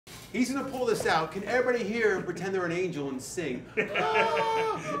He's gonna pull this out. Can everybody here pretend they're an angel and sing?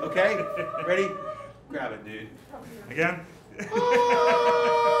 Ah! Okay, ready? Grab it, dude. Again?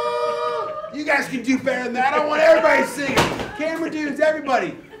 Ah! You guys can do better than that. I want everybody singing. Camera dudes,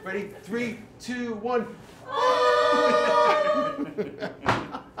 everybody. Ready? 3, 2, 1. Ah!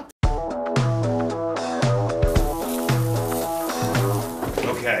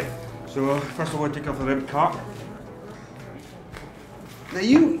 Okay. So first of all, take off the rib cap. Now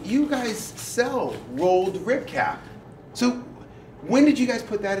you guys sell rolled rib cap. So when did you guys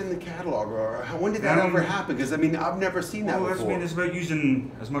put that in the catalog, or when did that ever happen? Because I mean, I've never seen that before. Well, it's about using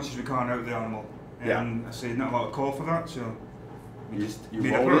as much as we can out of the animal. And I say not a lot of call for that, so you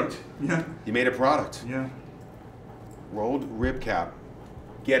made rolled it. Yeah. You made a product. Yeah. Rolled rib cap.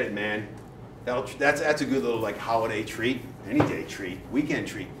 Get it, man. That's a good little like holiday treat, any day treat, weekend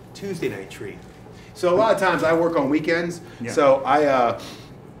treat, Tuesday night treat. So a lot of times I work on weekends, so I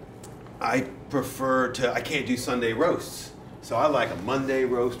prefer to, I can't do Sunday roasts. So I like a Monday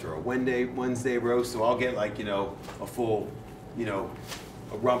roast or a Wednesday roast. So I'll get like, you know, a full, you know,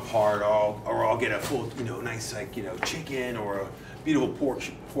 a rump heart, or I'll get a full, you know, nice like, you know, chicken or a beautiful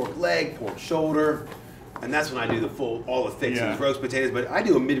pork leg, pork shoulder. And that's when I do the full, all the fixings, roast potatoes. But I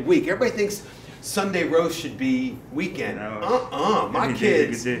do a midweek. Everybody thinks Sunday roast should be weekend. My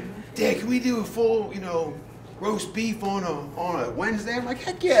kids, Dad, can we do a full, you know, roast beef on a Wednesday? I'm like,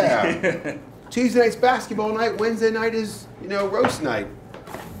 heck yeah. Tuesday night's basketball night. Wednesday night is, you know, roast night.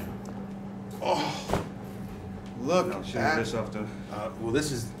 Oh, look at that. Well,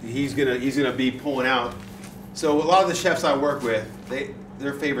 this is he's gonna be pulling out. So a lot of the chefs I work with,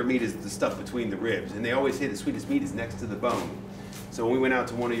 their favorite meat is the stuff between the ribs, and they always say the sweetest meat is next to the bone. So when we went out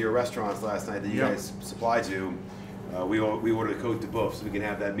to one of your restaurants last night that you guys supply to, we ordered a côte de boeuf so we can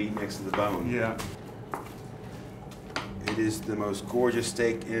have that meat next to the bone. Yeah. It is the most gorgeous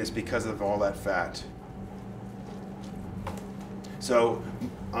steak, and it's because of all that fat. So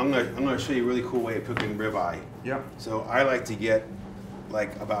I'm gonna show you a really cool way of cooking ribeye. Yeah. So I like to get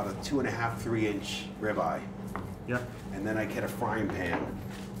like about a 2.5, 3 inch ribeye. Yeah. And then I get a frying pan,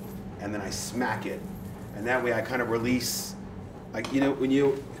 and then I smack it, and that way I kind of release, like, you know,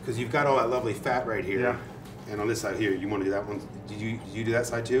 because you've got all that lovely fat right here. Yeah. And on this side here, you want to do that one? Did you do that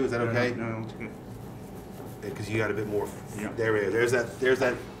side too? Is that okay? No, it's good. Because you got a bit more. Yeah. There we go. There's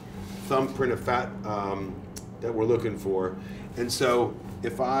that thumbprint of fat that we're looking for, and so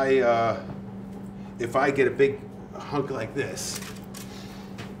if I get a big hunk like this,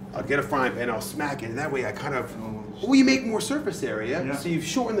 I'll get a frying pan, I'll smack it, and that way I kind of, well, you make more surface area, so you've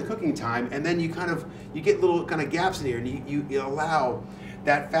shortened the cooking time, and then you get little kind of gaps in here, and you allow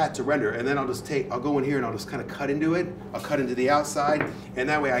that fat to render, and then I'll go in here and I'll just kind of cut into it. I'll cut into the outside, and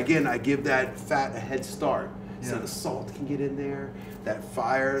that way, again, I give that fat a head start. So the salt can get in there, that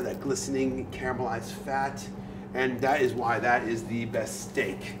fire, that glistening caramelized fat, and that is why that is the best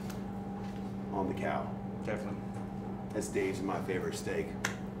steak on the cow. Definitely. That's Dave's my favorite steak.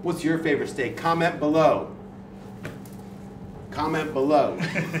 What's your favorite steak? Comment below. Comment below.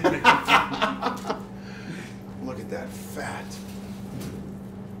 Look at that fat.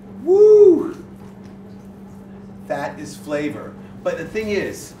 Woo! Fat is flavor. But the thing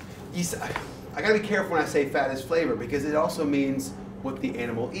is, I gotta be careful when I say fat is flavor, because it also means what the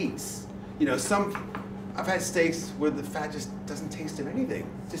animal eats. You know, I've had steaks where the fat just doesn't taste of anything.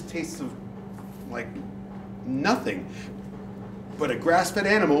 It just tastes of like nothing. But a grass-fed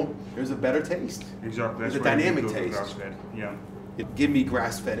animal, there's a better taste. Exactly. There's a dynamic taste. Grass-fed. Yeah. Give me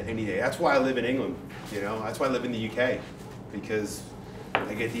grass-fed any day. That's why I live in England. You know, that's why I live in the UK, because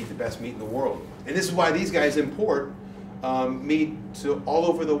I get to eat the best meat in the world. And this is why these guys import meat to all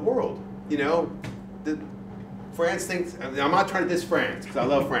over the world. You know, France thinks, I'm not trying to diss France, because I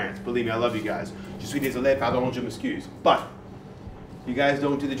love France. Believe me, I love you guys. Je suis désolé, pardon, je m'excuse. But you guys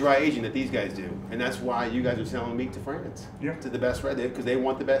don't do the dry aging that these guys do. And that's why you guys are selling meat to France. Yeah. To the best red, because they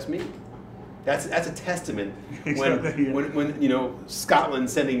want the best meat. That's a testament when you know,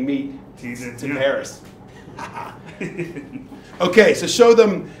 Scotland's sending meat to Paris. Okay, so show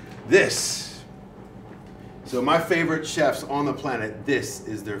them this. So my favorite chefs on the planet, this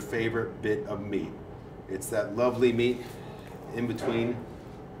is their favorite bit of meat. It's that lovely meat in between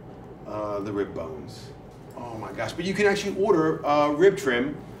the rib bones. Oh my gosh, but you can actually order rib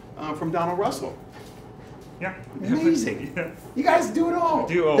trim from Donald Russell. Yeah. Amazing. Yeah. You guys do it all.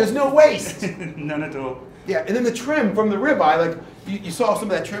 Do all. There's no waste. None at all. Yeah, and then the trim from the ribeye, like you saw some of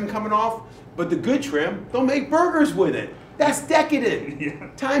that trim coming off, but the good trim, they'll make burgers with it. That's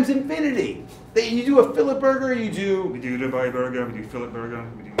decadent. Times infinity. You do a fillet burger, We do ribeye burger, we do fillet burger,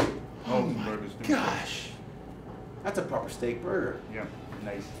 we do all burgers. Gosh. That's a proper steak burger. Yeah.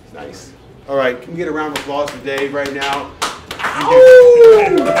 Nice. Nice. All right, can we get a round of applause for Dave right now? Thank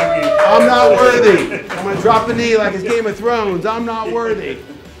you. I'm not worthy. I'm gonna drop the knee like it's Game of Thrones. I'm not worthy.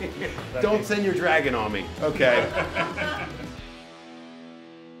 Don't send your dragon on me. Okay.